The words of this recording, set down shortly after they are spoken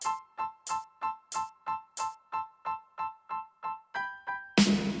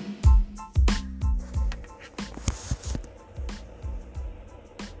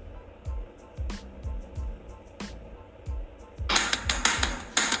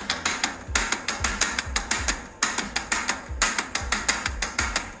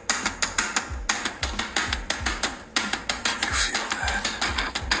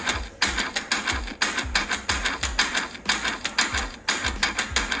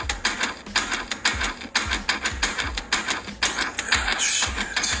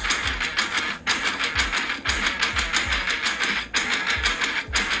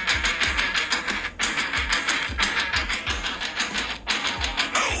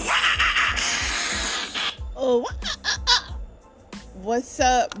Oh, what's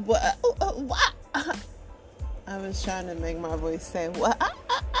up? What? I was trying to make my voice say what's up?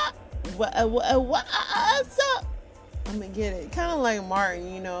 I'm gonna get it. Kind of like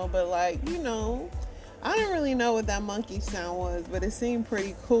Martin, but I don't really know what that monkey sound was, but it seemed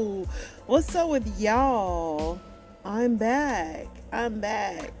pretty cool. What's up with y'all? I'm back.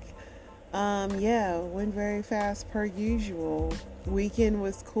 Yeah, went very fast per usual. Weekend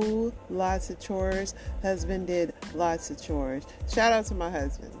was cool, lots of chores. Husband did lots of chores. Shout out to my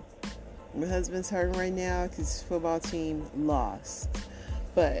husband. My husband's hurting right now because his football team lost.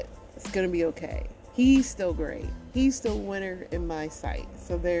 But it's going to be okay. He's still great. He's still winner in my sight.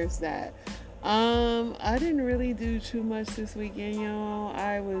 So there's that. I didn't really do too much this weekend, y'all.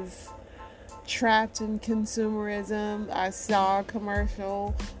 I was trapped in consumerism. I saw a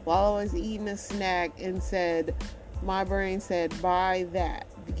commercial while I was eating a snack and my brain said, buy that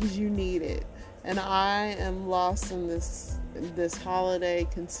because you need it. And I am lost in this holiday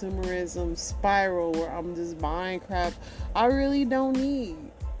consumerism spiral where I'm just buying crap I really don't need.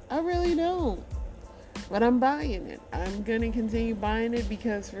 I really don't. But I'm buying it. I'm going to continue buying it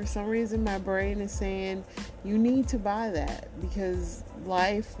because for some reason my brain is saying you need to buy that because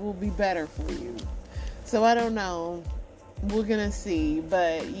life will be better for you. So I don't know. We're going to see.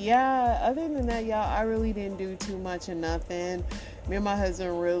 But yeah, other than that, y'all, I really didn't do too much of nothing. Me and my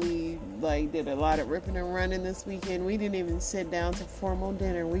husband really did a lot of ripping and running this weekend. We didn't even sit down to formal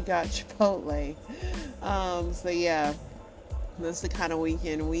dinner. We got Chipotle. So yeah. That's the kind of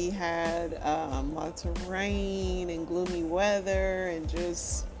weekend we had. Lots of rain and gloomy weather and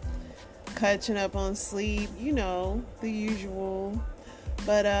just catching up on sleep, the usual.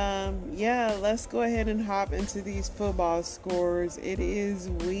 But yeah, let's go ahead and hop into these football scores. It is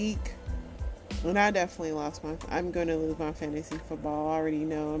week, and I definitely I'm going to lose my fantasy football. I already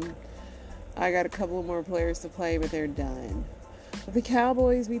know. I got a couple more players to play, but they're done. But the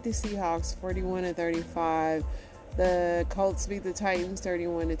Cowboys beat the Seahawks 41-35. The Colts beat the Titans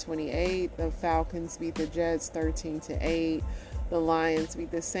 31-28. The Falcons beat the Jets 13-8. The Lions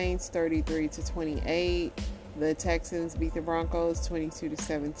beat the Saints 33-28. The Texans beat the Broncos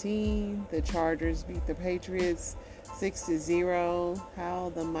 22-17. The Chargers beat the Patriots 6-0.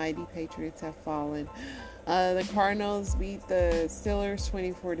 How the mighty Patriots have fallen. The Cardinals beat the Steelers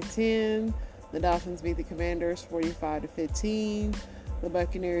 24-10. The Dolphins beat the Commanders 45-15. The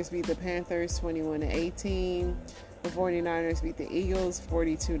Buccaneers beat the Panthers 21-18. The 49ers beat the Eagles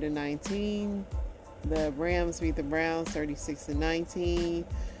 42-19. The Rams beat the Browns 36-19.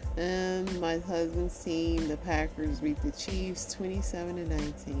 And my husband's team, the Packers, beat the Chiefs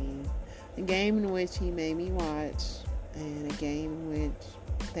 27-19. A game in which he made me watch and a game in which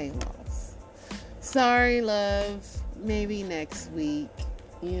they lost. Sorry, love. Maybe next week.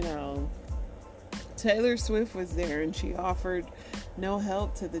 Taylor Swift was there and she offered no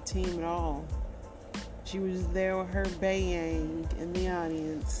help to the team at all. She was there with her baying in the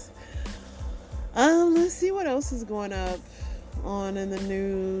audience. Let's see what else is going on in the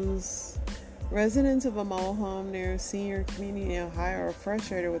news. Residents of a mobile home near a senior community in Ohio are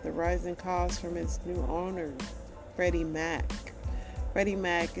frustrated with the rising costs from its new owner, Freddie Mac. Freddie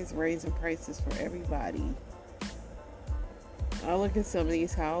Mac is raising prices for everybody. I look at some of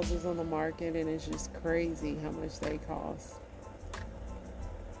these houses on the market and it's just crazy how much they cost.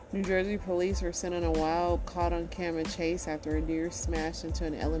 New Jersey police were sent on a wild caught-on-camera chase after a deer smashed into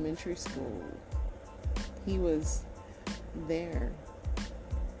an elementary school. He was there.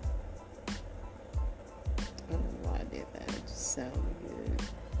 I don't know why I did that. It just sounded good.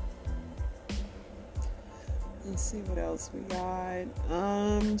 Let's see what else we got.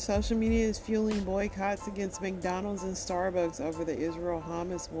 Social media is fueling boycotts against McDonald's and Starbucks over the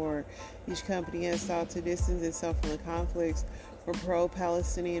Israel-Hamas war. Each company has sought to distance itself from the conflicts, where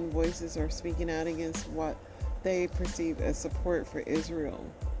pro-Palestinian voices are speaking out against what they perceive as support for Israel.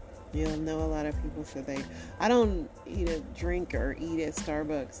 You'll know a lot of people said I don't drink or eat at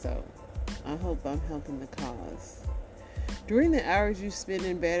Starbucks, so I hope I'm helping the cause. During the hours you spend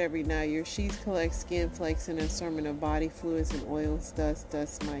in bed every night, your sheets collect skin flakes and an assortment of body fluids and oils,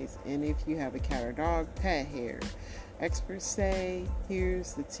 dust mites, and if you have a cat or dog, pet hair. Experts say,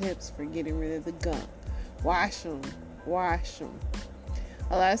 here's the tips for getting rid of the gunk. Wash them.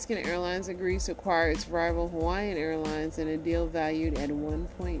 Alaskan Airlines agrees to acquire its rival Hawaiian Airlines in a deal valued at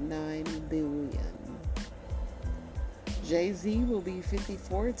 $1.9 billion. Jay-Z will be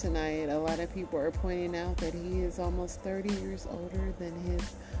 54 tonight. A lot of people are pointing out that he is almost 30 years older than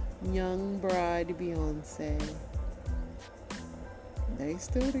his young bride, Beyonce. They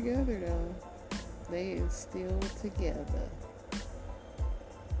still together, though. They is still together.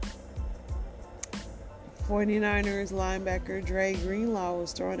 49ers linebacker Dre Greenlaw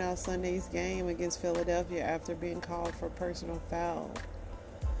was thrown out Sunday's game against Philadelphia after being called for personal foul.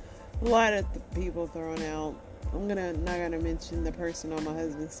 A lot of people thrown out. I'm not gonna mention the person on my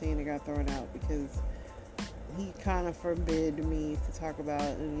husband's team that got thrown out because he kind of forbid me to talk about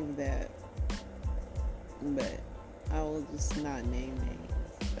any of that. But I will just not name names.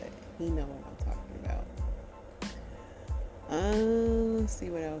 But he know what I'm talking about. Let's see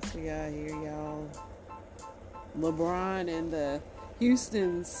what else we got here, y'all. LeBron and the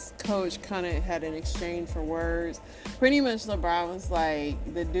Houston's coach kind of had an exchange for words. Pretty much LeBron was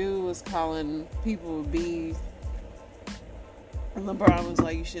like, the dude was calling people bees. And LeBron was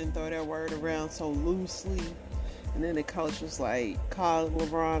like, you shouldn't throw that word around so loosely. And then the coach was like, called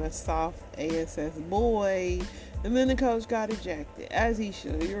LeBron a soft ASS boy. And then the coach got ejected, as he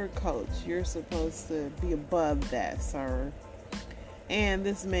should. You're a coach. You're supposed to be above that, sir. And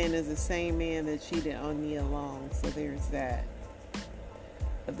this man is the same man that cheated on Nia Long, so there's that.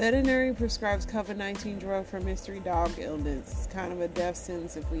 A veterinary prescribes COVID-19 drug for mystery dog illness. It's kind of a death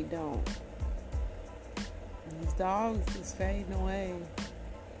sentence if we don't. These dogs is fading away.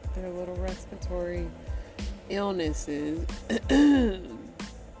 Their little respiratory illnesses.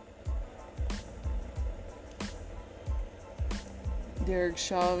 Derek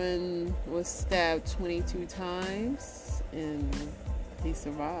Chauvin was stabbed 22 times and he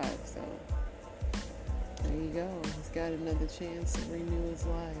survived, so there you go. He's got another chance to renew his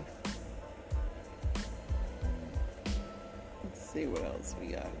life. Let's see what else we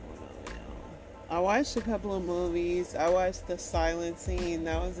got going on now. I watched a couple of movies. I watched The Silent Scene.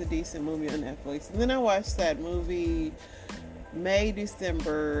 That was a decent movie on Netflix. And then I watched that movie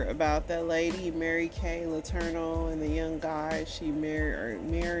December about that lady, Mary Kay Letourneau, and the young guy she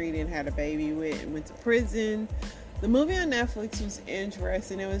married and had a baby with and went to prison. The movie on Netflix was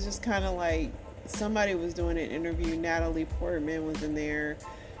interesting. It was just kind of like somebody was doing an interview. Natalie Portman was in there,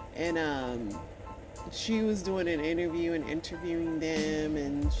 and she was doing an interview and interviewing them,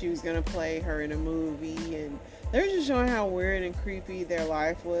 and she was gonna play her in a movie, and they were just showing how weird and creepy their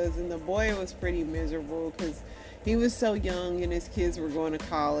life was. And the boy was pretty miserable because he was so young and his kids were going to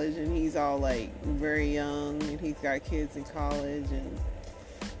college, and he's all like very young and he's got kids in college, and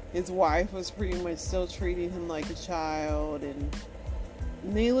his wife was pretty much still treating him like a child. And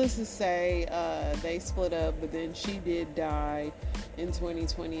needless to say, they split up, but then she did die in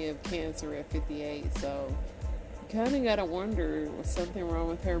 2020 of cancer at 58. So you kind of gotta wonder, was something wrong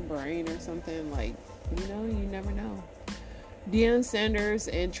with her brain or something? Like, you never know. Deion Sanders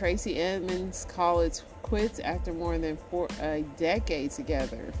and Tracy Edmonds call it quits after more than a decade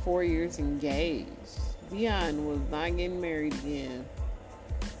together, 4 years engaged. Deion was not getting married again.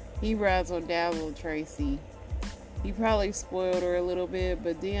 He razzle dazzled Tracy. He probably spoiled her a little bit,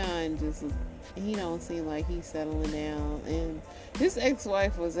 but Deion he don't seem like he's settling down. And his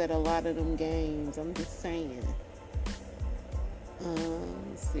ex-wife was at a lot of them games. I'm just saying.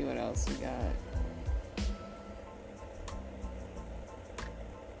 Let's see what else we got.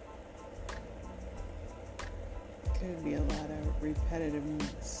 Could be a lot of repetitive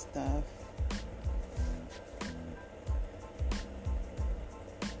stuff.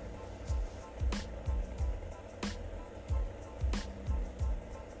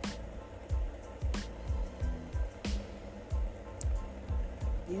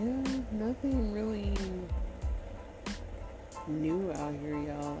 Yeah, nothing really new out here,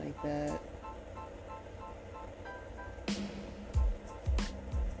 y'all, like that.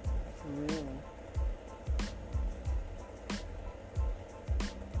 For real.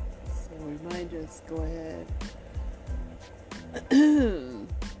 So we might just go ahead and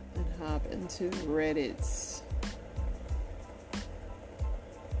hop into Reddit's.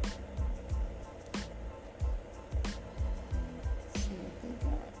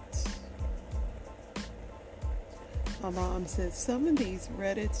 My mom said some of these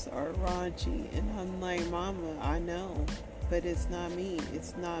Reddits are raunchy, and I'm like, Mama, I know, but it's not me.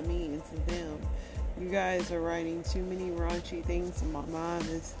 It's not me. It's them. You guys are writing too many raunchy things, and my mom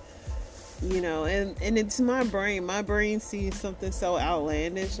is, and it's my brain. My brain sees something so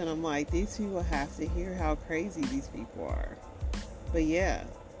outlandish, and I'm like, these people have to hear how crazy these people are. But yeah.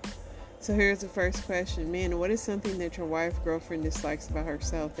 So here's the first question. Man, what is something that your wife, girlfriend dislikes about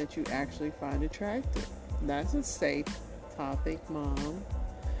herself that you actually find attractive? That's a safe topic, Mom.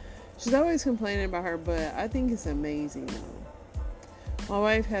 She's always complaining about her butt. I think it's amazing, though. My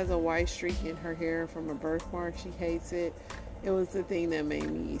wife has a white streak in her hair from a birthmark. She hates it. It was the thing that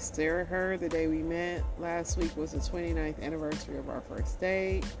made me stare at her the day we met. Last week was the 29th anniversary of our first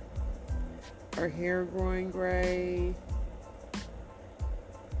date. Her hair growing gray.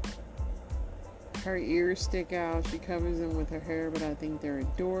 Her ears stick out. She covers them with her hair, but I think they're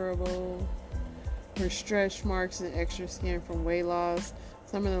adorable. Her stretch marks and extra skin from weight loss.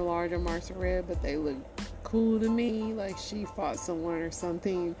 Some of the larger marks are red, but they look cool to me. Like she fought someone or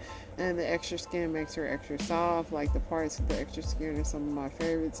something, and the extra skin makes her extra soft. Like the parts of the extra skin are some of my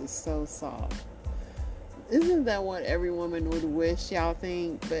favorites. It's so soft. Isn't that what every woman would wish? Y'all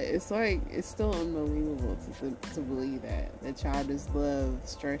think, but it's like it's still unbelievable to believe that y'all just love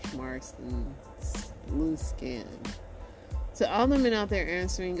stretch marks and loose skin. To all the men out there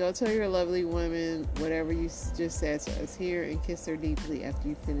answering, go tell your lovely woman whatever you just said to us here and kiss her deeply after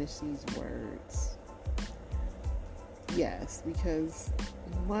you finish these words. Yes, because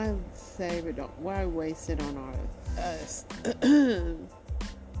why save it? Why waste it on us?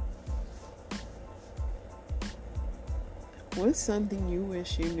 What's something you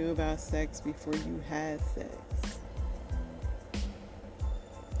wish you knew about sex before you had sex?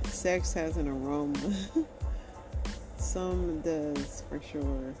 Sex has an aroma. Some does, for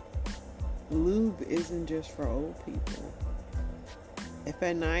sure. Lube isn't just for old people. If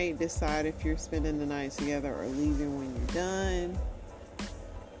at night, decide if you're spending the night together or leaving when you're done.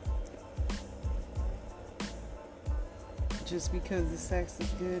 Just because the sex is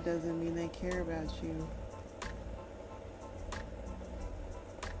good doesn't mean they care about you.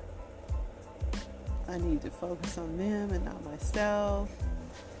 I need to focus on them and not myself.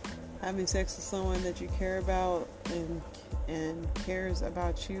 Having sex with someone that you care about and cares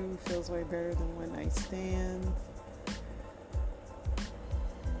about you feels way better than one night stands.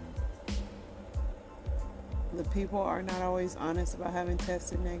 The people are not always honest about having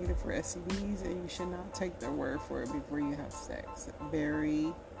tested negative for STDs, and you should not take their word for it before you have sex.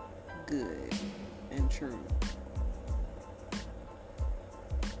 Very good and true.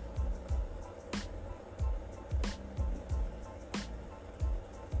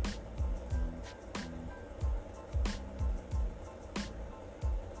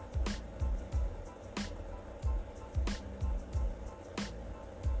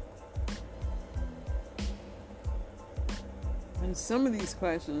 And some of these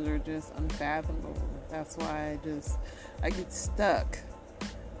questions are just unfathomable. That's why I get stuck.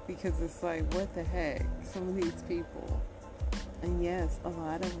 Because it's like, what the heck? Some of these people. And yes, a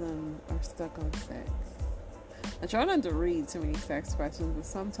lot of them are stuck on sex. I try not to read too many sex questions, but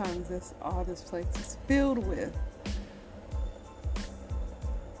sometimes that's all this place is filled with.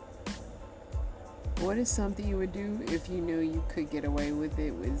 What is something you would do if you knew you could get away with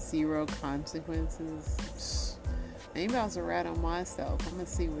it with zero consequences? Maybe I was a rat on myself. I'm going to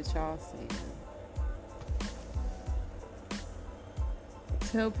see what y'all saying.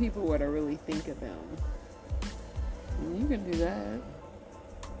 Tell people what I really think of them. You can do that.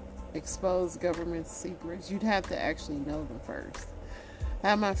 Expose government secrets. You'd have to actually know them first.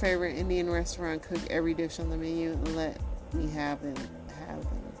 Have my favorite Indian restaurant cook every dish on the menu and let me have them.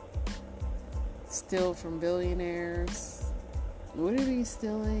 Steal from billionaires. Would it be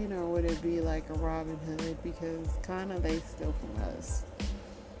stealing or would it be like a Robin Hood? Because kind of they steal from us.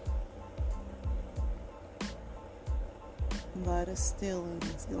 A lot of stealing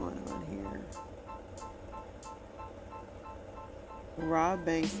is going on here. Rob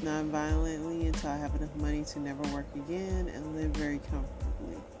banks non-violently until I have enough money to never work again and live very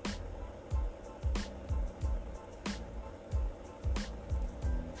comfortably.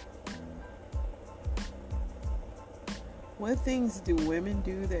 What things do women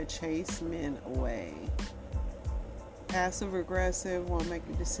do that chase men away? Passive aggressive, won't make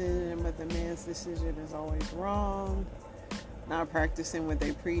a decision, but the man's decision is always wrong. Not practicing what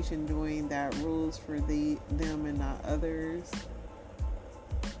they preach and doing that rules for them and not others.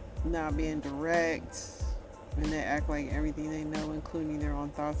 Not being direct when they act like everything they know, including their own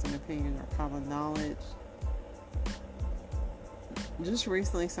thoughts and opinions, are common knowledge. Just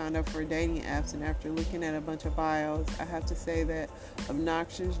recently signed up for dating apps, and after looking at a bunch of bios, I have to say that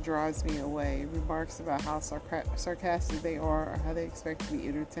obnoxious drives me away. Remarks about how sarcastic they are or how they expect to be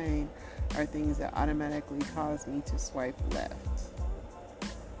entertained are things that automatically cause me to swipe left.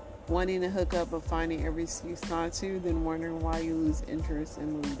 Wanting to hook up but finding every excuse not to, then wondering why you lose interest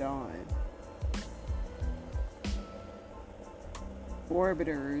and moved on.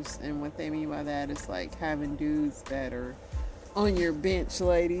 Orbiters, and what they mean by that is like having dudes that are on your bench,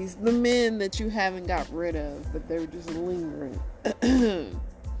 ladies. The men that you haven't got rid of, but they're just lingering.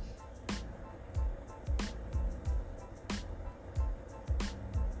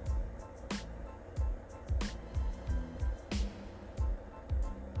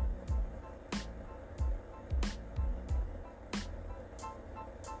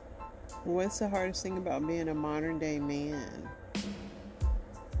 What's the hardest thing about being a modern day man?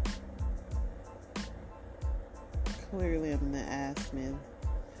 Clearly, I'm in the ass men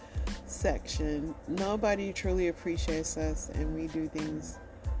section. Nobody truly appreciates us, and when we do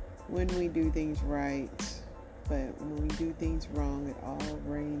things right, but when we do things wrong, it all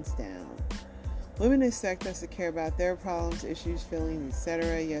rains down. Women expect us to care about their problems, issues, feelings,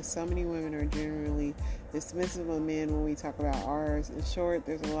 etc. Yet so many women are generally dismissive of men when we talk about ours. In short,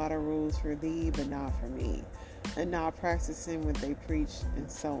 there's a lot of rules for thee, but not for me, and not practicing what they preach, and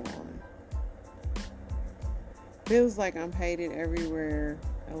so on. Feels like I'm hated everywhere.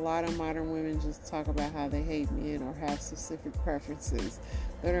 A lot of modern women just talk about how they hate men or have specific preferences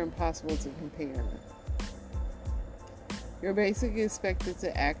that are impossible to compare. You're basically expected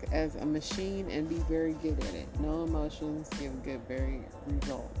to act as a machine and be very good at it. No emotions give good, very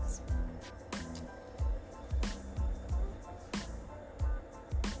results.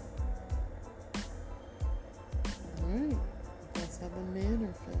 Alright, that's how the men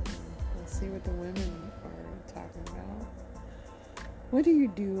are feeling. Let's see what the women are talking about. What do you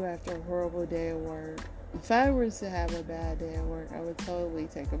do after a horrible day at work? If I was to have a bad day at work, I would totally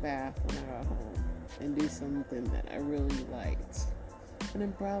take a bath when I got home and do something that I really liked. And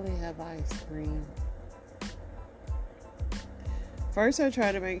then probably have ice cream. First, I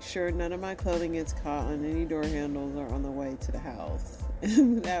try to make sure none of my clothing gets caught on any door handles or on the way to the house.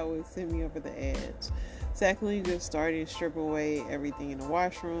 That would send me over the edge. Secondly, just starting to strip away everything in the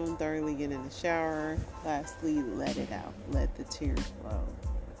washroom. Thirdly, get in the shower. Lastly, let it out. Let the tears flow.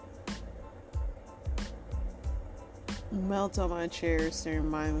 Melt on my chair, staring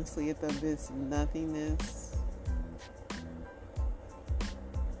mindlessly at the abyss of nothingness.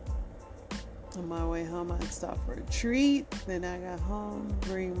 On my way home, I'd stop for a treat. Then I got home,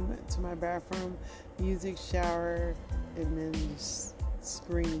 bring to my bathroom, music, shower, and then just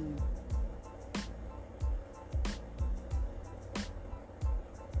scream.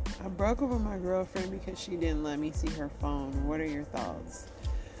 I broke up with my girlfriend because she didn't let me see her phone. What are your thoughts?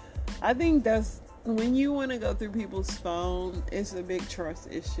 I think that's when you want to go through people's phone, it's a big trust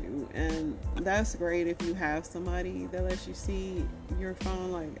issue, and that's great if you have somebody that lets you see your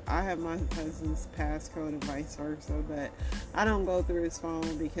phone. Like, I have my husband's passcode and vice versa, but I don't go through his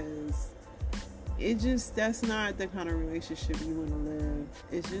phone because that's not the kind of relationship you want to live.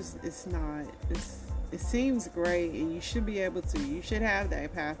 It's not. It seems great, and you should be able to. You should have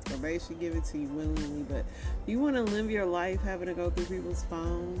that passcode. They should give it to you willingly. But you want to live your life having to go through people's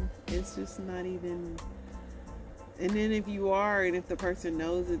phone. It's just not even. And then if you are, and if the person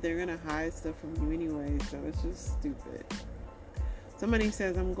knows it, they're gonna hide stuff from you anyway. So it's just stupid. Somebody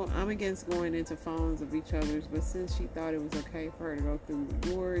says I'm against going into phones of each other's, but since she thought it was okay for her to go through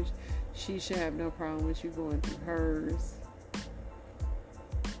yours, she should have no problem with you going through hers.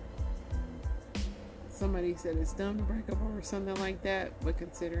 Somebody said it's dumb to break up over something like that, but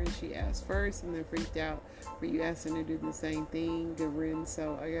considering she asked first and then freaked out for you asking her to do the same thing, good riddance.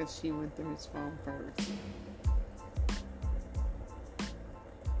 So I guess she went through his phone first.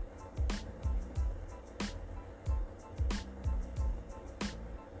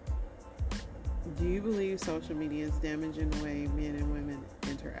 Do you believe social media is damaging the way men and women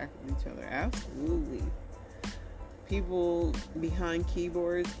interact with each other? Absolutely. People behind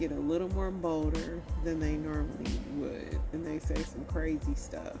keyboards get a little more bolder than they normally would, and they say some crazy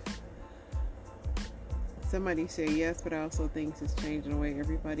stuff. Somebody said yes, but I also think it's changing the way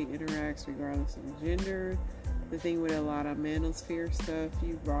everybody interacts regardless of gender. The thing with a lot of manosphere stuff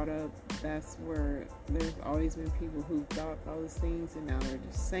you brought up, that's where there's always been people who thought those things and now they're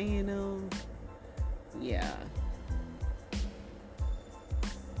just saying them. Yeah.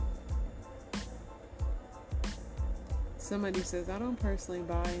 Somebody says, I don't personally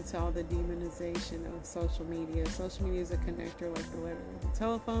buy into all the demonization of social media. Social media is a connector like the letter of the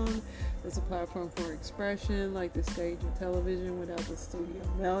telephone. It's a platform for expression like the stage of television without the studio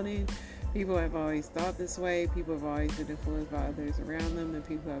melting. People have always thought this way. People have always been influenced by others around them, and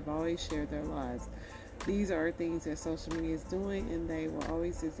people have always shared their lives. These are things that social media is doing, and they will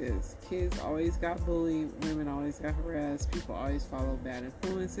always exist. Kids always got bullied. Women always got harassed. People always follow bad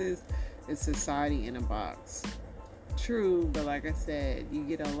influences. It's society in a box. True, but like I said, you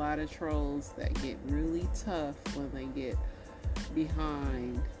get a lot of trolls that get really tough when they get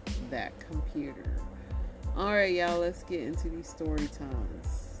behind that computer. Alright, y'all, let's get into these story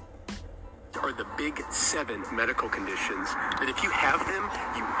times. Are the big 7 medical conditions that if you have them,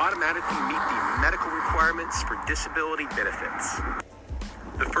 you automatically meet the medical requirements for disability benefits.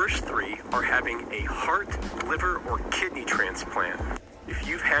 The first 3 are having a heart, liver, or kidney transplant. If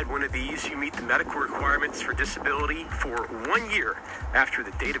you've had one of these, you meet the medical requirements for disability for 1 year after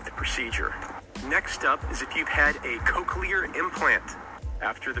the date of the procedure. Next up is if you've had a cochlear implant.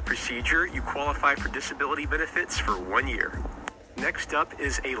 After the procedure, you qualify for disability benefits for 1 year. Next up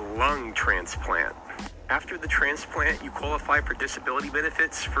is a lung transplant. After the transplant, you qualify for disability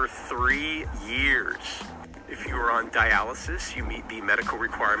benefits for 3 years. If you are on dialysis, you meet the medical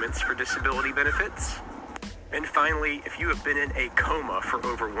requirements for disability benefits. And finally, if you have been in a coma for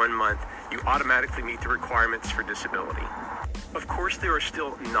over 1 month, you automatically meet the requirements for disability. Of course, there are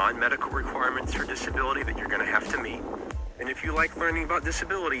still non-medical requirements for disability that you're going to have to meet. And if you like learning about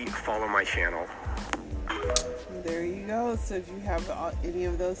disability, follow my channel. There you go. So if you have any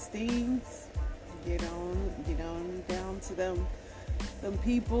of those things, get on down to them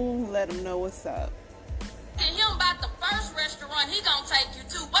people, let them know what's up. And him about the first restaurant he gonna take you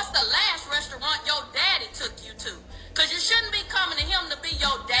to. What's the last restaurant your daddy took you to? Because you shouldn't be coming to him to be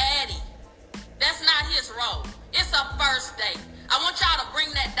your daddy. That's not his role. It's a first date. I want y'all to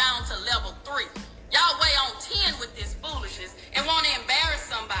bring that down to level 3. Y'all way on 10 with this foolishness and want to embarrass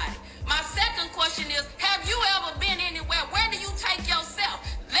somebody. My second question is, have you ever been anywhere? Where do you take yourself?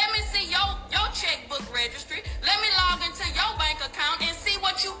 Let me see your checkbook registry. Let me log into your bank account and see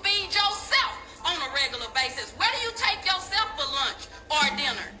what you feed yourself on a regular basis. Where do you take yourself for lunch or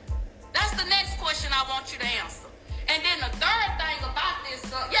dinner? That's the next question I want you to answer. And then the third thing about this,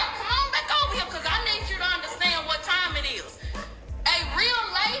 come on back over here because I need you to understand what time it is. A real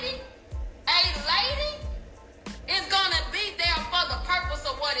lady is going to be there for the purpose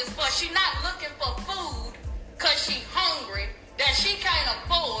of what it's for. She's not looking for food because she's hungry that she can't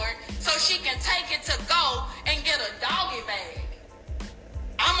afford so she can take it to go and get a doggy bag.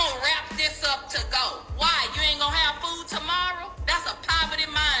 I'm going to wrap this up to go. Why? You ain't going to have food tomorrow? That's a poverty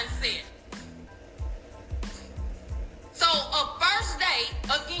mindset. So a first date,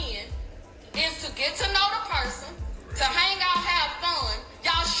 again, is to get to know the person, to hang out, have fun.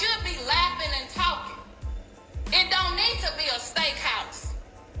 Y'all should be laughing and talking. It don't need to be a steakhouse.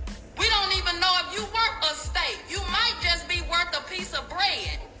 We don't even know if you worth a steak. You might just be worth a piece of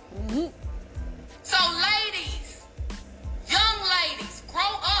bread. Mm-hmm. So ladies, young ladies,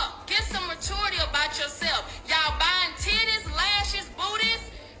 grow up. Get some maturity about yourself. Y'all buying titties, lashes, booties,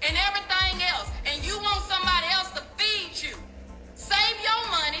 and everything else. And you want somebody else to feed you. Save your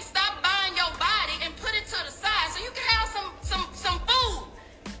money, stop buying your body, and put it to the side so you can have some food.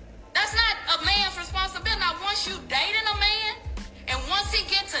 That's not a man's responsibility. Now, once you dating a man, and once he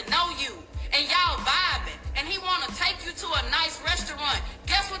get to know you, and y'all vibing, and he want to take you to a nice restaurant,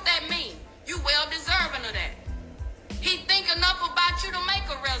 guess what that means? You well deserving of that. He think enough about you to make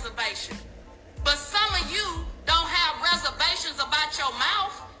a reservation. But some of you don't have reservations about your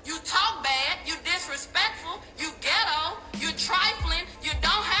mouth. You talk bad, you disrespectful, you ghetto, you trifling, you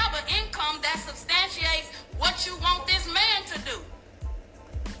don't have an income that substantiates what you want this man to do.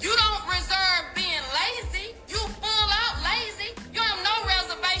 You don't reserve being lazy. You full out lazy. You have no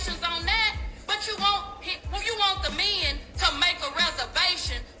reservations on that. But you want the men to make a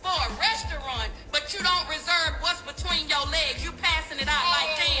reservation for a restaurant, but you don't reserve what's between your legs. You passing it out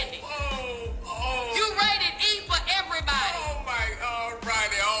like candy. You rated E for everybody. All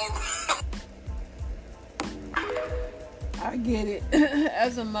righty. I get it.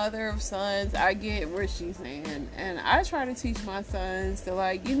 As a mother of sons, I get where she's saying. And I try to teach my sons to,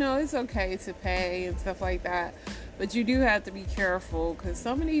 it's okay to pay and stuff like that. But you do have to be careful because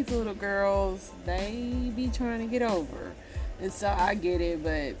some of these little girls, they be trying to get over. And so I get it,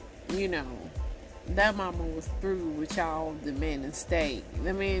 but, that mama was through with y'all demanding steak.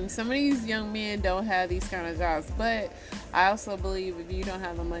 I mean, some of these young men don't have these kind of jobs, but I also believe if you don't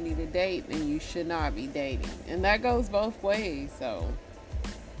have the money to date, then you should not be dating. And that goes both ways, so.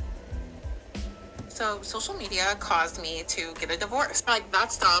 So social media caused me to get a divorce.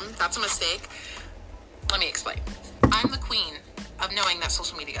 That's dumb. That's a mistake. Let me explain. I'm the queen of knowing that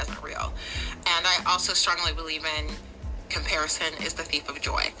social media isn't real. And I also strongly believe in comparison is the thief of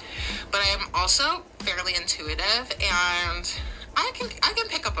joy. But I am also fairly intuitive and I can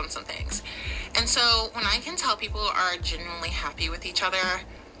pick up on some things. And so when I can tell people are genuinely happy with each other,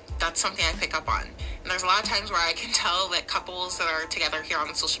 that's something I pick up on. And there's a lot of times where I can tell that couples that are together here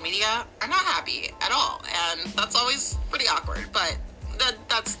on social media are not happy at all. And that's always pretty awkward, but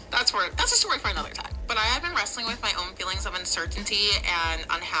that's a story for another time. But I have been wrestling with my own feelings of uncertainty and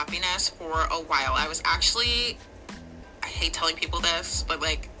unhappiness for a while. I hate telling people this, but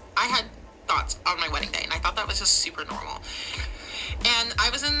I had thoughts on my wedding day, and I thought that was just super normal. And I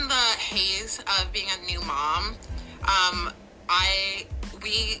was in the haze of being a new mom.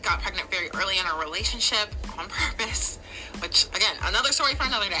 We got pregnant very early in our relationship on purpose, which again, another story for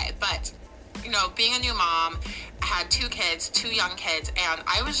another day. But being a new mom had 2 kids, 2 young kids, and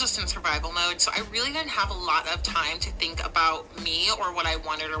I was just in survival mode, so I really didn't have a lot of time to think about me or what I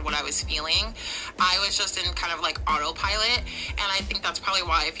wanted or what I was feeling. I was just in kind of like autopilot, and I think that's probably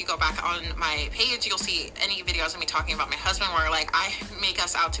why if you go back on my page, you'll see any videos of me talking about my husband where like I make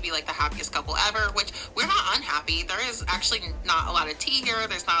us out to be like the happiest couple ever, which we're not unhappy. There is actually not a lot of tea here.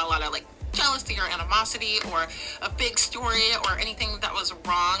 There's not a lot of like jealousy or animosity or a big story or anything that was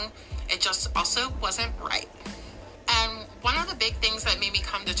wrong. It just also wasn't right. And one of the big things that made me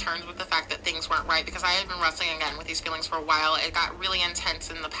come to terms with the fact that things weren't right, because I had been wrestling again with these feelings for a while, it got really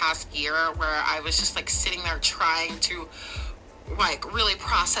intense in the past year where I was just like sitting there trying to like really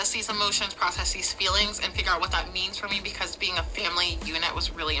process these emotions, process these feelings, and figure out what that means for me, because being a family unit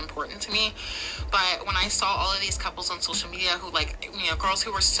was really important to me. But when I saw all of these couples on social media who like, you know, girls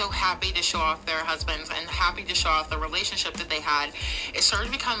who were so happy to show off their husbands and happy to show off the relationship that they had, it started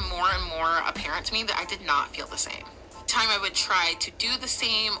to become more and more apparent to me that I did not feel the same. Time I would try to do the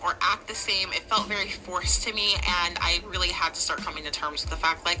same or act the same, it felt very forced to me, and I really had to start coming to terms with the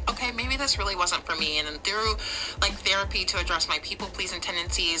fact like, okay, maybe this really wasn't for me. And then through like therapy to address my people-pleasing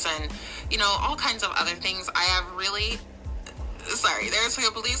tendencies and, you know, all kinds of other things, I have really, sorry, there's like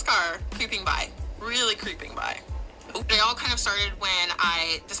a police car creeping by. It all kind of started when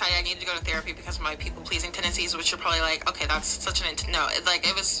I decided I needed to go to therapy because of my people-pleasing tendencies, which you're probably like, okay, that's such an, no,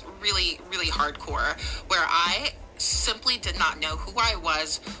 it was really, really hardcore, where I simply did not know who I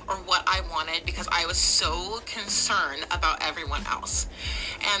was or what I wanted because I was so concerned about everyone else.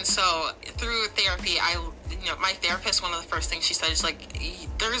 And so through therapy, my therapist, one of the first things she said is like,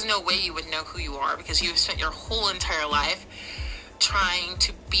 there is no way you would know who you are because you've spent your whole entire life trying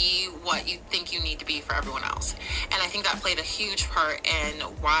to be what you think you need to be for everyone else. And I think that played a huge part in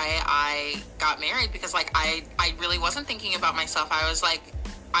why I got married, because like I really wasn't thinking about myself. I was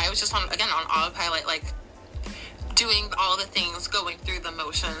just on autopilot, like doing all the things, going through the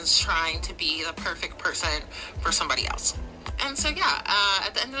motions, trying to be the perfect person for somebody else. And so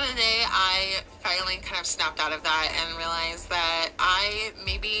at the end of the day, I finally kind of snapped out of that and realized that I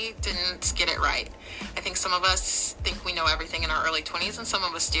maybe didn't get it right. I think some of us think we know everything in our early 20s, and some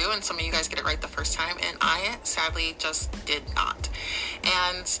of us do, and some of you guys get it right the first time, and I sadly just did not.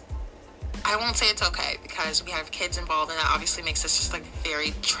 And I won't say it's okay because we have kids involved, and that obviously makes this just like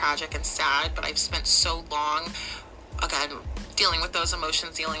very tragic and sad, but I've spent so long, again, dealing with those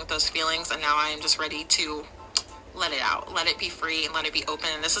emotions, dealing with those feelings, and now I am just ready to let it out, let it be free, and let it be open.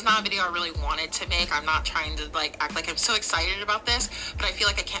 And this is not a video I really wanted to make. I'm not trying to like act like I'm so excited about this, but I feel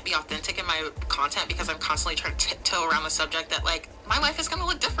like I can't be authentic in my content because I'm constantly trying to tiptoe around the subject that like my life is going to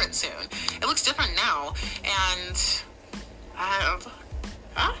look different soon. It looks different now, and I don't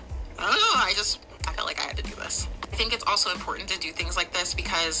know, I felt like I had to do this. I think it's also important to do things like this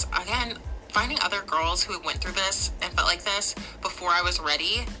because, again, finding other girls who went through this and felt like this before I was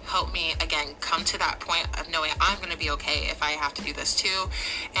ready helped me, again, come to that point of knowing I'm going to be okay if I have to do this too,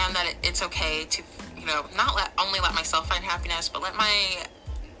 and that it's okay to, not only let myself find happiness, but let my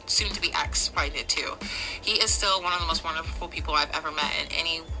soon-to-be ex find it too. He is still one of the most wonderful people I've ever met, and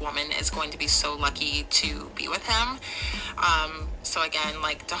any woman is going to be so lucky to be with him. So again,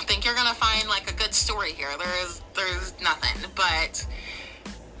 like, don't think you're gonna find like a good story here. There's nothing, but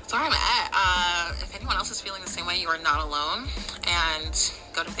that's where I'm at. If anyone else is feeling the same way, you are not alone, and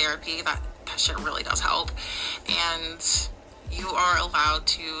go to therapy. That shit really does help, and you are allowed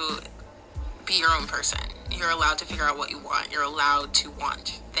to be your own person. You're allowed to figure out what you want. You're allowed to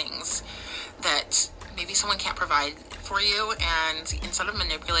want things that maybe someone can't provide for you, and instead of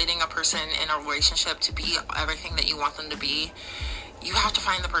manipulating a person in a relationship to be everything that you want them to be, you have to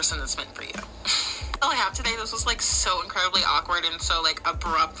find the person that's meant for you. All I have today, this was like so incredibly awkward and so like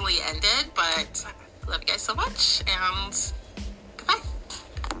abruptly ended, but I love you guys so much, and goodbye.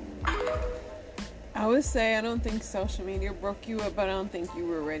 I would say I don't think social media broke you up, but I don't think you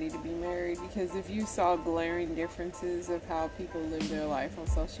were ready to be married, because if you saw glaring differences of how people live their life on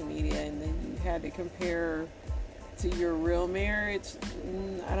social media and then you had to compare to your real marriage,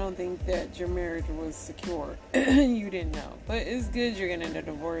 I don't think that your marriage was secure. You didn't know. But it's good you're getting a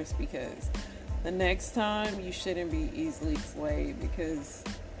divorce, because the next time you shouldn't be easily swayed, because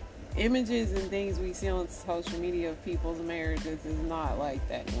images and things we see on social media of people's marriages is not like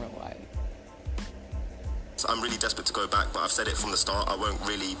that in real life. I'm really desperate to go back, but I've said it from the start, I won't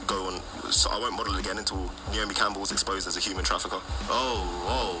really go on, so I won't model again until Naomi Campbell is exposed as a human trafficker.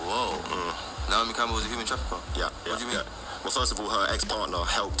 Naomi Campbell was a human trafficker? Yeah. What do you mean? Yeah. Well, first of all, her ex-partner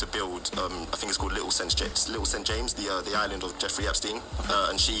helped to build, I think it's called Little St. James, the island of Jeffrey Epstein,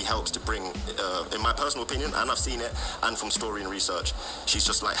 and she helps to bring, in my personal opinion, and I've seen it, and from story and research, she's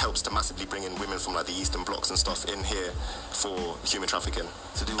just like helps to massively bring in women from like the Eastern Blocs and stuff in here for human trafficking.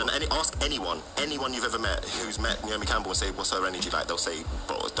 To do what? And ask anyone you've ever met who's met Naomi Campbell and say, what's her energy like? They'll say,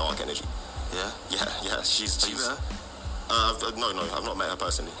 bro, it's dark energy. Yeah? Yeah, she's... Have you met her? No, I've not met her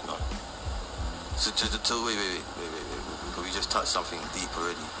personally, no. So wait. We just touched something deep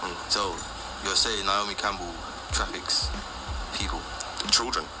already. So, you're saying Naomi Campbell traffics people?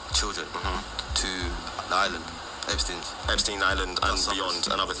 Children. To the island, Epstein Island and beyond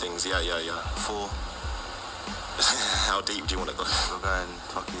and other things, yeah. For? How deep do you want to go? We're going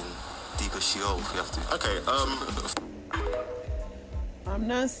fucking deep as Sheol if we have to. Okay, I'm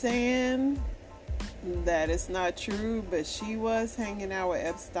not saying that it's not true, but she was hanging out with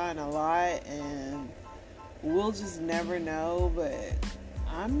Epstein a lot, and we'll just never know. But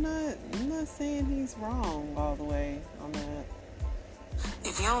I'm not saying he's wrong all the way on that.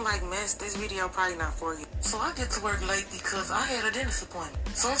 If you don't like mess, this video probably not for you. So I get to work late because I had a dentist appointment.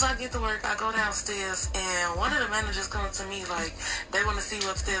 As soon as I get to work, I go downstairs, and one of the managers comes to me like they want to see you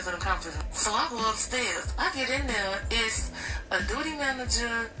upstairs in the conference room. So I go upstairs. I get in there. It's a duty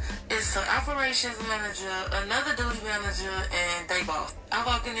manager, it's an operations manager, another duty manager, and they boss. I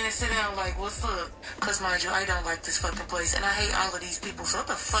walk in there and sit down like, what's up? Because mind you, I don't like this fucking place, and I hate all of these people, so what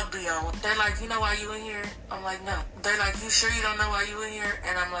the fuck do y'all want? They're like, you know why you in here? I'm like, no. They're like, you sure you don't know why you in here?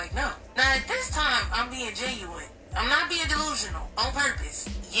 And I'm like, no. Now at this time, I'm being genuine. I'm not being delusional on purpose.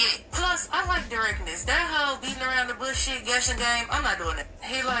 Yeah. Plus, I like directness. That whole beating around the bush shit, guessing game, I'm not doing it.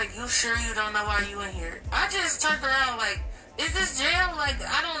 He like, you sure you don't know why you in here? I just turned around like, is this jail? Like,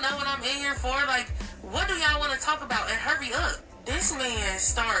 I don't know what I'm in here for. Like, what do y'all want to talk about? And hurry up. This man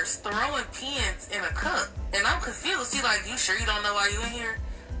starts throwing pins in a cup. And I'm confused. He like, you sure you don't know why you in here?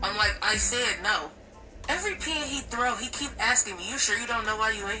 I'm like, I said no. Every pin he throw, he keep asking me, you sure you don't know why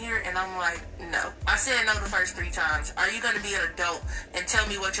you in here? And I'm like, no. I said no the first 3 times. Are you going to be an adult and tell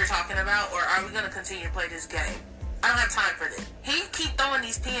me what you're talking about? Or are we going to continue to play this game? I don't have time for this. He keep throwing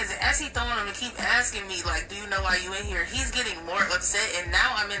these pins, and as he throwing them and keep asking me, like, do you know why you in here? He's getting more upset, and now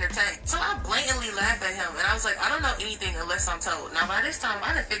I'm entertained. So I blatantly laugh at him, and I was like, I don't know anything unless I'm told. Now, by this time,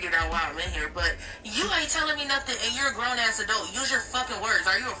 I done figured out why I'm in here, but you ain't telling me nothing, and you're a grown-ass adult. Use your fucking words.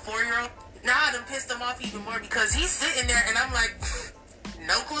 Are you a 4-year-old? Now I done pissed him off even more because he's sitting there, and I'm like,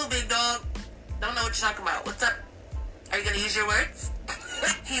 no clue, big dog. Don't know what you're talking about. What's up? Are you gonna use your words?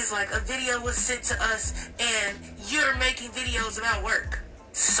 He's like, a video was sent to us, and you're making videos about work.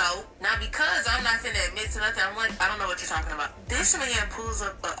 So, now because I'm not finna admit to nothing, I'm like, I don't know what you're talking about. This man pulls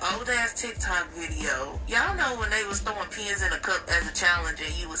up an old-ass TikTok video. Y'all know when they was throwing pins in a cup as a challenge,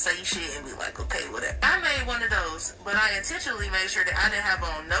 and you would say shit and be like, okay, whatever. I made one of those, but I intentionally made sure that I didn't have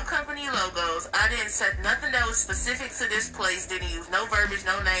on no company logos. I didn't set nothing that was specific to this place. Didn't use no verbiage,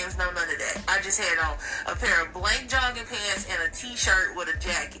 no names, no none of that. I just had on a pair of blank jogging pants and a t-shirt with a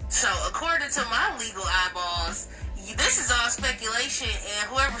jacket. So, according to my legal eyeballs, this is all speculation, and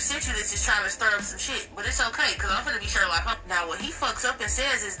whoever sent you this is trying to stir up some shit. But it's okay, because I'm going to be sure like, now what he fucks up and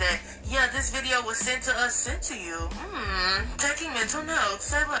says is that, yeah, this video was sent to us, sent to you. Taking mental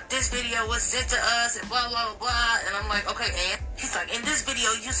notes. This video was sent to us, and blah, blah, blah. And I'm like, okay, and? He's like, in this video,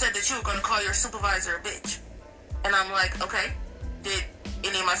 you said that you were going to call your supervisor a bitch. And I'm like, okay, did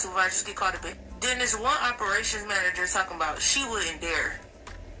any of my supervisors get called a bitch? Then this one operations manager talking about she wouldn't dare.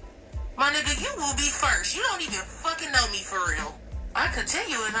 My nigga, you will be first. You don't even fucking know me for real. I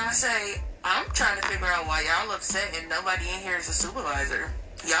continue and I say, I'm trying to figure out why y'all upset and nobody in here is a supervisor.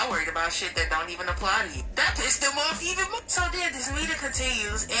 Y'all worried about shit that don't even apply to you. That pissed them off even more. So then this meeting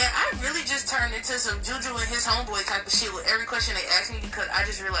continues, and I really just turned into some Juju and his homeboy type of shit with every question they asked me because I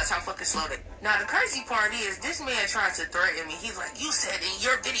just realized how fucking slow they. Now the crazy part is, this man tried to threaten me. He's like, you said in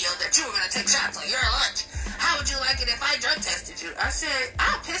your video that you were gonna take shots on your lunch. How would you like it if I drug tested you? I said,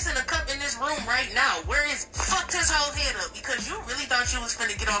 I'll piss in a cup in this room right now. Where is fucked his whole head up because you really thought you was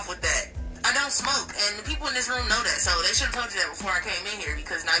finna get off with that. I don't smoke, and the people in this room know that, so they should have told you that before I came in here,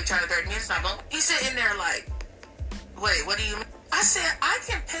 because now you're trying to threaten me. It's not going. He's sitting there like, wait, what do you mean? I said, I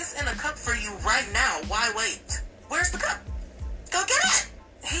can piss in a cup for you right now. Why wait? Where's the cup? Go get it!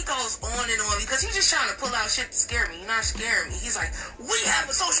 he goes on and on because he's just trying to pull out shit to scare me. You're not scaring me. He's like, we have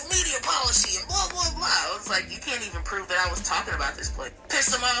a social media policy and blah, blah, blah. I was like, you can't even prove that I was talking about this place.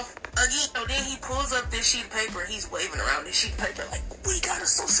 Pissed him off again. So then he pulls up this sheet of paper and he's waving around this sheet of paper like, we got a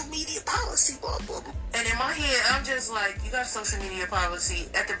social media policy, blah, blah, blah. And in my head, I'm just like, you got a social media policy.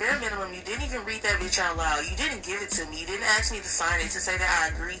 At the bare minimum, you didn't even read that bitch out loud. You didn't give it to me. You didn't ask me to sign it to say that I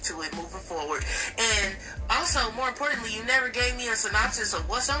agree to it moving forward. And also, more importantly, you never gave me a synopsis of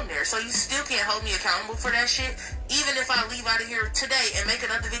what's on there. So you still can't hold me accountable for that shit, even if I leave out of here today and make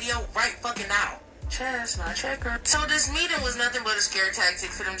another video right fucking now. Chestnut checker. So this meeting was nothing but a scare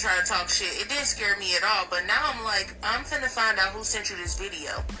tactic for them trying to talk shit. It didn't scare me at all, but now I'm like, I'm finna find out who sent you this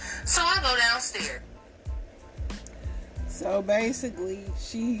video. So I go downstairs. So basically,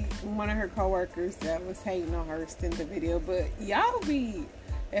 one of her coworkers that was hating on her sent the video, but y'all be,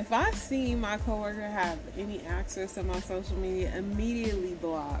 if I see my coworker have any access to my social media, immediately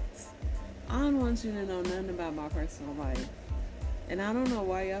blocked. I don't want you to know nothing about my personal life. And I don't know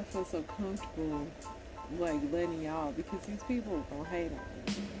why y'all feel so comfortable, like, letting y'all, because these people gonna hate on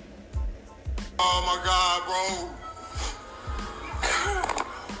me. Oh my God, bro.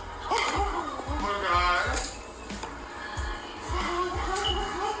 Oh my God.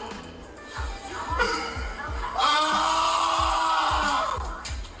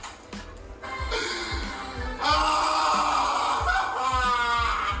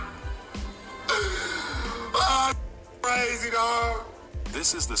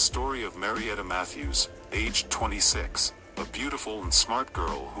 This is the story of Marietta Matthews, aged 26, a beautiful and smart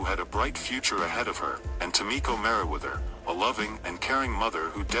girl who had a bright future ahead of her, and Tomiko Merriweather, a loving and caring mother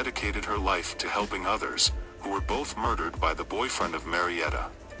who dedicated her life to helping others, who were both murdered by the boyfriend of Marietta.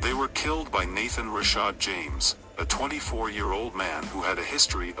 They were killed by Nathan Rashad James, a 24-year-old man who had a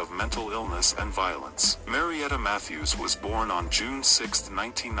history of mental illness and violence. Marietta Matthews was born on June 6,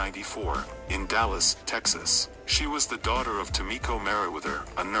 1994, in Dallas, Texas. She was the daughter of Tomiko Merriweather,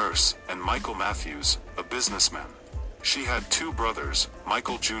 a nurse, and Michael Matthews, a businessman. She had two brothers,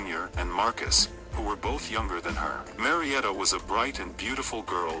 Michael Jr. and Marcus, who were both younger than her. Marietta was a bright and beautiful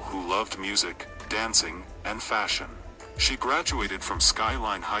girl who loved music, dancing, and fashion. She graduated from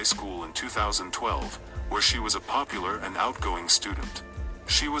Skyline High School in 2012, where she was a popular and outgoing student.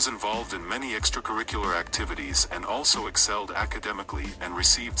 She was involved in many extracurricular activities and also excelled academically and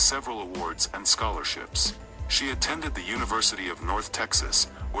received several awards and scholarships. She attended the University of North Texas,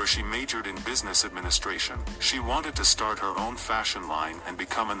 where she majored in business administration. She wanted to start her own fashion line and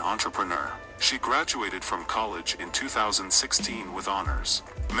become an entrepreneur. She graduated from college in 2016 with honors.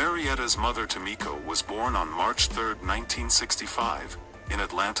 Marietta's mother Tomiko was born on March 3, 1965, in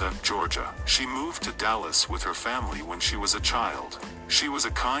Atlanta, Georgia. She moved to Dallas with her family when she was a child. She was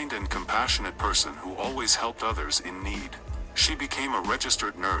a kind and compassionate person who always helped others in need. She became a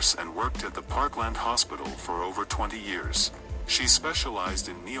registered nurse and worked at the Parkland Hospital for over 20 years. She specialized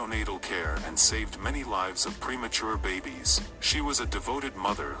in neonatal care and saved many lives of premature babies. She was a devoted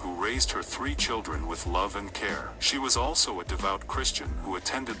mother who raised her 3 children with love and care. She was also a devout Christian who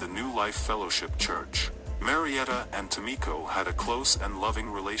attended the New Life Fellowship Church. Marietta and Tomiko had a close and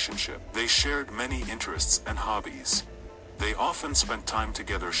loving relationship. They shared many interests and hobbies. They often spent time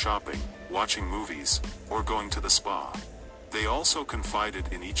together shopping, watching movies, or going to the spa. They also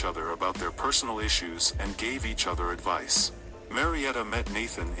confided in each other about their personal issues and gave each other advice. Marietta met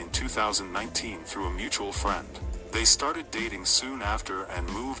Nathan in 2019 through a mutual friend. They started dating soon after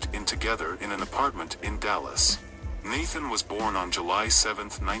and moved in together in an apartment in Dallas. Nathan was born on July 7,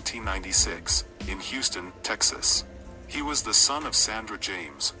 1996, in Houston, Texas. He was the son of Sandra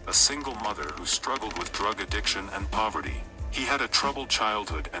James, a single mother who struggled with drug addiction and poverty. He had a troubled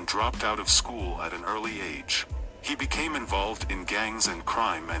childhood and dropped out of school at an early age. He became involved in gangs and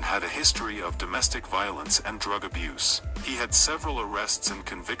crime and had a history of domestic violence and drug abuse. He had several arrests and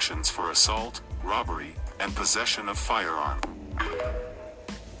convictions for assault, robbery, and possession of firearm.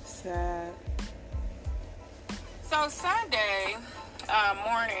 Sad. So Sunday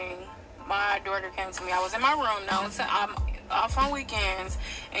morning, my daughter came to me. I was in my room now. So I'm off on weekends,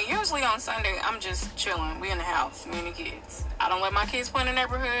 and usually on Sunday, I'm just chilling. We in the house, me and the kids. I don't let my kids play in the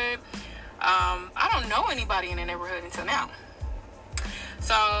neighborhood. I don't know anybody in the neighborhood until now.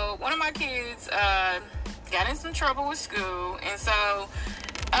 So one of my kids got in some trouble with school, and so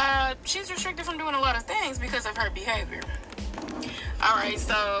she's restricted from doing a lot of things because of her behavior. All right,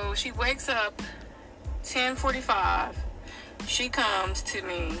 so she wakes up 10:45. She comes to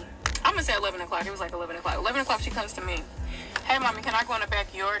me. I'm gonna say 11 o'clock. It was like 11 o'clock. 11 o'clock, she comes to me. Hey, mommy, can I go in the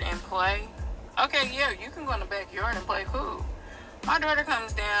backyard and play? Okay, yeah, you can go in the backyard and play. Cool. My daughter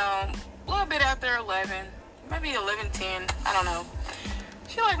comes down a little bit after 11, maybe 11:10. I don't know.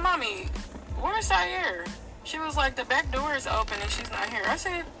 She like, Mommy, where's Syer? She was like, the back door is open and she's not here. I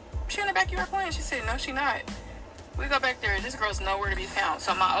said, she in the backyard playing. She said, no, she not. We go back there. This girl's nowhere to be found.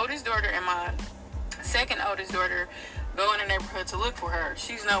 So my oldest daughter and my second oldest daughter go in the neighborhood to look for her.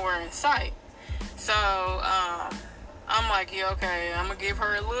 She's nowhere in sight. So I'm like, yeah, okay, I'm gonna give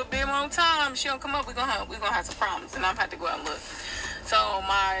her a little bit more time. She don't come up, we're gonna have some problems, and I'm gonna have to go out and look. So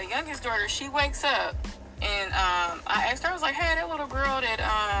my youngest daughter, she wakes up, and I asked her, I was like, hey, that little girl that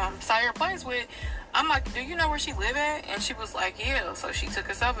Syer plays with, I'm like, do you know where she live at? And she was like, yeah. So she took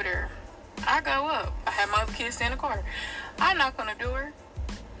us over there. I go up. I have my other kids stay in the car. I knock on the door.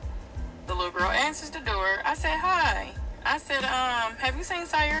 The little girl answers the door. I said, hi. I said, have you seen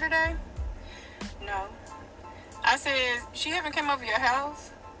Syer today? No. I said, she haven't came over your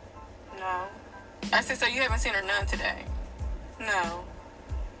house? No. I said, so you haven't seen her none today? No.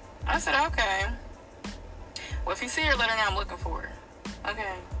 I said, okay. Well, if you see her, let her know I'm looking for her.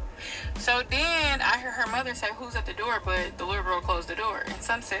 Okay. So then I hear her mother say, who's at the door? But the little girl closed the door. And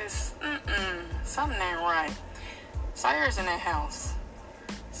son says, something ain't right. Syer's in that house.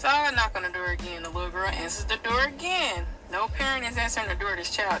 So I knock on the door again. The little girl answers the door again. No parent is answering the door. This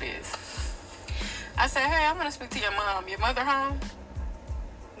child is. I said, hey, I'm going to speak to your mom. Your mother home?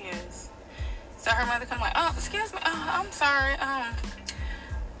 Yes. So her mother come like, oh, excuse me. I'm sorry.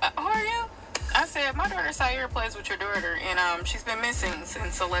 Who are you? I said, my daughter Syer plays with your daughter, and she's been missing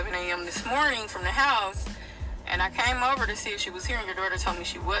since 11 a.m. this morning from the house, and I came over to see if she was here, and your daughter told me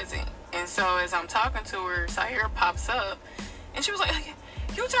she wasn't. And so as I'm talking to her, Syer pops up, and she was like,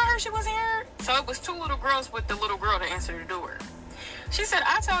 you told her she wasn't here? So it was two little girls with the little girl to answer the door. She said,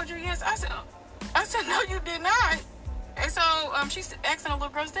 I told you yes. I said, no, you did not. And so she's asking the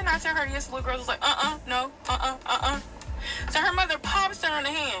little girls, didn't I tell her yes? The little girl was like, no, So her mother pops her in the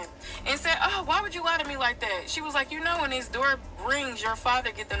hand and said, oh, why would you lie to me like that? She was like, you know, when his door rings, your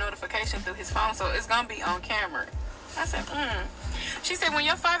father get the notification through his phone, so it's going to be on camera. I said, She said, when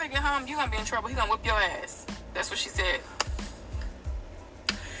your father get home, you're going to be in trouble. He's going to whip your ass. That's what she said.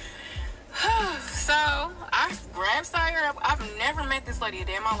 So I grabbed Syer. I've never met this lady a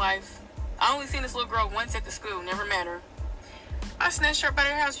day in my life. I only seen this little girl once at the school. Never met her. I snatched her up out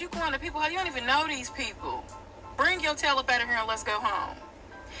of her house. You going to people's house? You don't even know these people. Bring your tail up out of here and let's go home.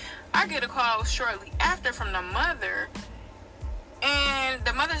 I get a call shortly after from the mother. And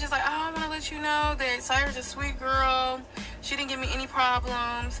the mother's just like, oh, I want to let you know that Syer's a sweet girl. She didn't give me any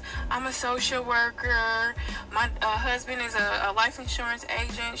problems. I'm a social worker. My husband is a life insurance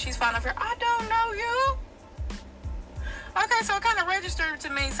agent. She's fine up here. I don't know you. Okay, so it kind of registered to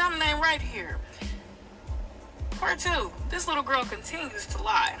me something ain't right here. Part two, this little girl continues to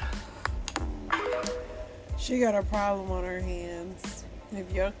lie. She got a problem on her hands.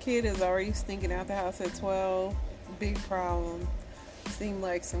 If your kid is already sneaking out the house at 12, big problem. Seems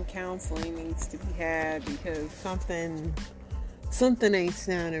like some counseling needs to be had because something ain't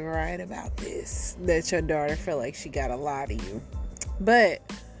sounding right about this. That your daughter feel like she gotta lie to you. But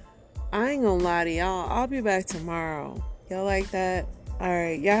I ain't gonna lie to y'all. I'll be back tomorrow. Y'all like that?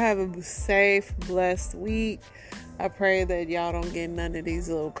 Alright, y'all have a safe, blessed week. I pray that y'all don't get none of these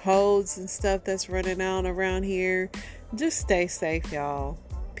little codes and stuff that's running out around here. Just stay safe, y'all.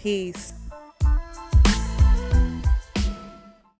 Peace.